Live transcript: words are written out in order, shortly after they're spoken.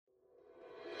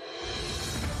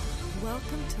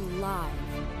Welcome to Live,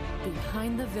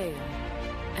 Behind the Veil,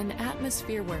 an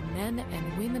atmosphere where men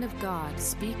and women of God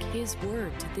speak His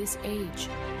word to this age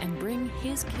and bring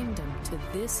His kingdom to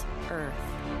this earth.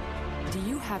 Do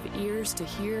you have ears to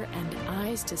hear and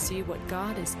eyes to see what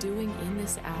God is doing in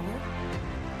this hour?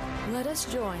 Let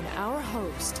us join our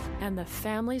host and the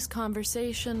family's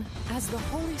conversation as the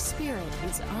Holy Spirit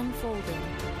is unfolding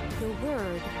the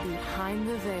word behind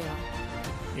the veil.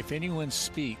 If anyone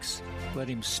speaks, let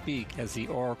him speak as the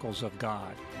oracles of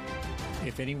God.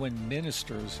 If anyone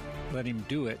ministers, let him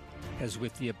do it as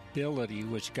with the ability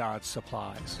which God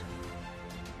supplies.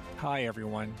 Hi,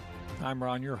 everyone. I'm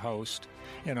Ron, your host,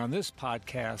 and on this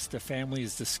podcast, the family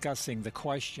is discussing the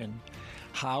question,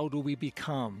 how do we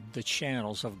become the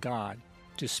channels of God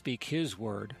to speak His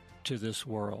word to this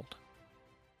world?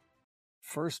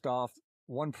 First off,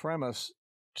 one premise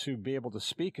to be able to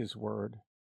speak His word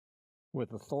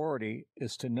with authority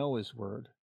is to know His word.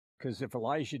 Because if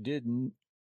Elijah didn't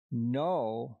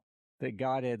know that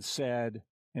God had said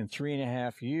in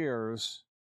 3.5 years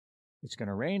it's going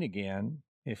to rain again,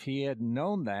 if he had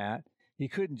known that, he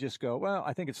couldn't just go, well,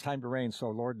 I think it's time to rain, so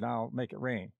Lord, now make it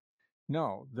rain.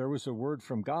 No, there was a word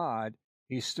from God.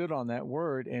 He stood on that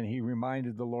word and he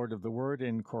reminded the Lord of the word.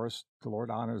 And of course, the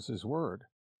Lord honors His word.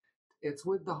 It's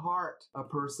with the heart a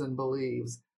person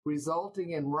believes,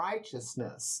 resulting in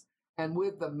righteousness. And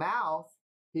with the mouth,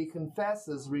 he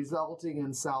confesses, resulting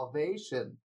in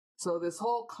salvation. So this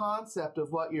whole concept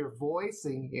of what you're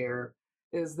voicing here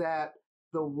is that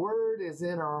the word is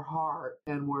in our heart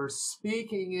and we're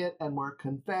speaking it and we're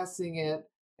confessing it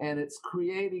and it's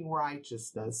creating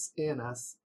righteousness in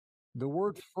us. The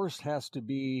word first has to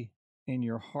be in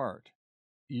your heart.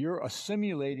 You're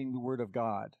assimilating the word of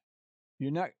God.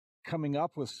 You're not coming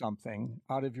up with something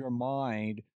out of your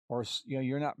mind, or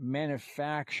you're not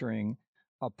manufacturing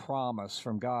a promise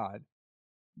from God.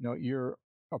 No, you're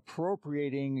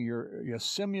appropriating, you're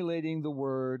assimilating the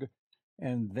word,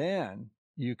 and then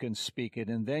you can speak it,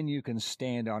 and then you can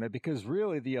stand on it, because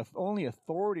really the only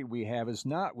authority we have is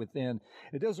not within,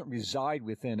 it doesn't reside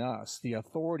within us. The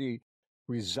authority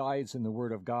resides in the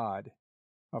Word of God.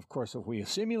 Of course, if we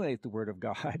assimilate the Word of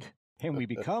God and we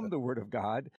become the Word of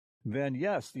God, then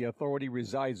yes, the authority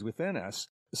resides within us.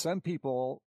 Some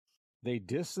people, they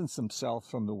distance themselves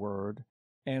from the Word,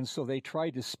 and so they try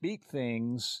to speak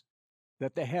things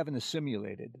that they haven't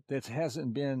assimilated, that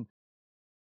hasn't been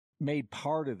made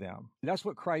part of them. That's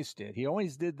what Christ did. He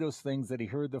always did those things that He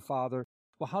heard the Father.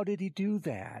 Well, how did He do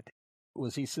that?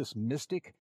 Was He this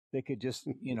mystic that could just,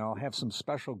 have some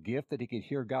special gift that He could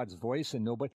hear God's voice and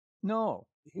nobody? No,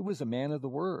 He was a man of the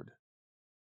Word.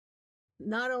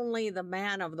 Not only the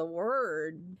man of the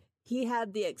Word, He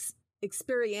had the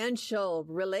experiential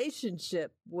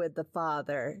relationship with the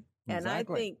Father. Exactly. And I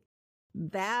think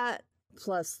that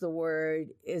plus the Word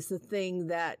is the thing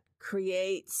that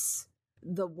creates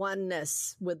the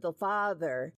oneness with the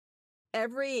Father.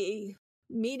 Every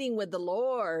meeting with the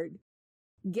Lord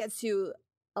gets you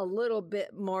a little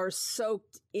bit more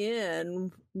soaked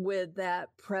in with that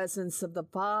presence of the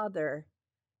Father,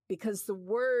 because the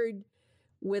Word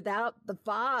without the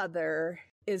Father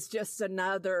is just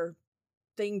another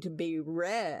thing to be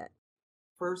read.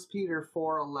 1 Peter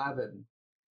 4:11,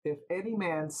 if any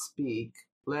man speak,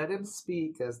 let him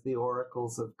speak as the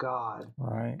oracles of God.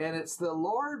 Right. And it's the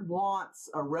Lord wants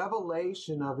a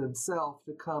revelation of Himself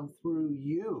to come through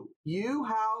you. You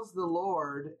house the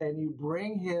Lord and you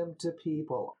bring Him to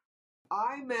people.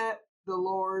 I met the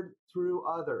Lord through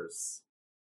others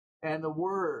and the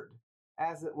word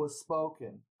as it was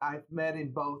spoken. I've met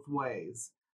Him both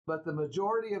ways. But the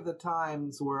majority of the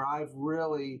times where I've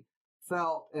really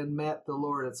felt and met the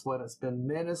Lord, it's when it's been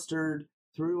ministered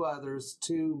through others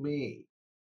to me.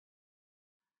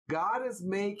 God is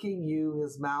making you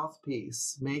His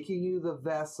mouthpiece, making you the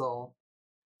vessel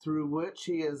through which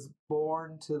He is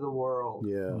born to the world.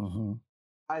 Yeah. Mm-hmm.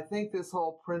 I think this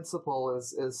whole principle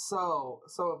is so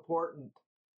important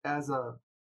as a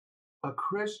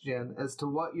Christian as to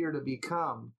what you're to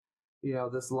become,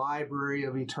 this library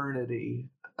of eternity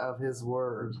of His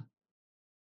Word.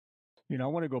 I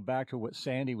want to go back to what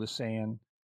Sandy was saying.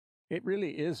 It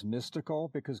really is mystical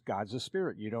because God's a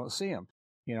spirit. You don't see Him.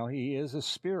 He is a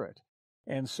spirit.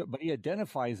 And so, but He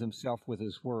identifies Himself with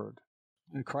His word.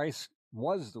 And Christ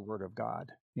was the Word of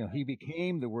God. He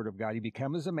became the Word of God. He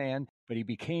became as a man, but He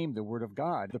became the Word of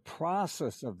God. The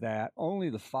process of that, only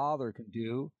the Father can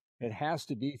do. It has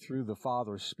to be through the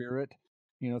Father's Spirit,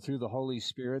 through the Holy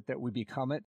Spirit that we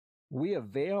become it. We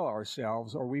avail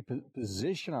ourselves, or we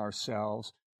position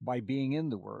ourselves by being in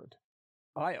the Word.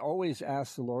 I always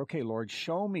ask the Lord, okay, Lord,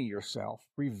 show me yourself,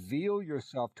 reveal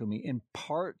yourself to me,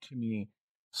 impart to me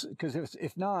Because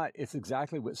if not, it's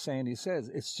exactly what Sandy says.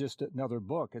 It's just another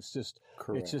book. It's just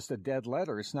a dead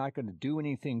letter. It's not going to do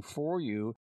anything for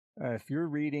you. If you're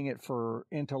reading it for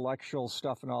intellectual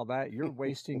stuff and all that, you're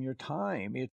wasting your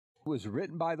time. It was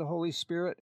written by the Holy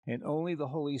Spirit, and only the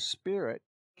Holy Spirit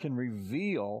can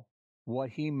reveal what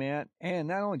he meant, and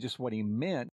not only just what he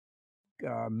meant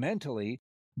mentally,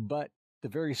 but the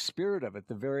very spirit of it,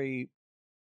 the very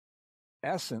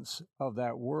essence of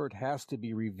that word has to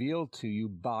be revealed to you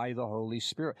by the Holy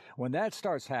Spirit. When that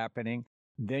starts happening,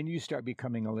 then you start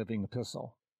becoming a living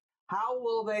epistle. How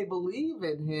will they believe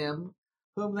in him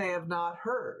whom they have not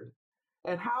heard?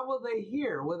 And how will they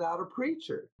hear without a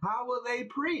preacher? How will they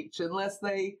preach unless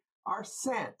they are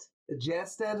sent?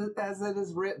 Just as it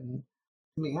is written,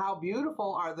 how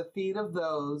beautiful are the feet of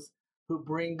those who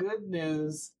bring good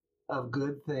news of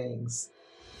good things.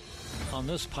 On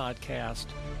this podcast,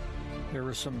 there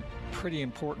were some pretty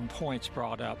important points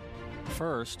brought up.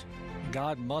 First,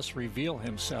 God must reveal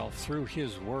himself through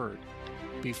his word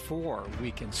before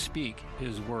we can speak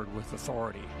his word with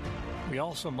authority. We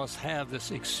also must have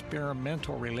this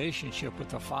experimental relationship with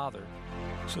the Father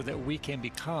so that we can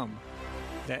become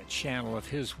that channel of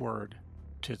his word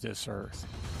to this earth.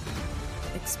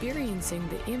 Experiencing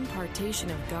the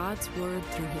impartation of God's word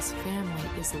through his family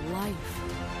is life.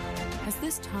 Has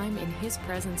this time in his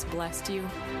presence blessed you?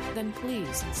 Then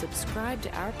please subscribe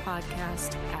to our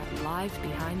podcast at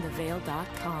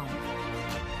livebehindtheveil.com.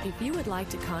 If you would like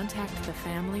to contact the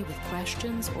family with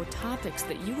questions or topics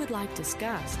that you would like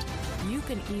discussed, you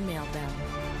can email them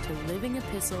to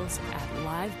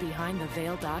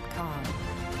livingepistles@livebehindtheveil.com.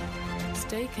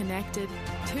 Stay connected,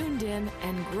 tuned in,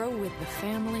 and grow with the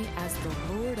family as the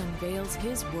Lord unveils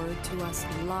his word to us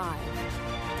live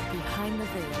behind the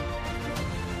veil.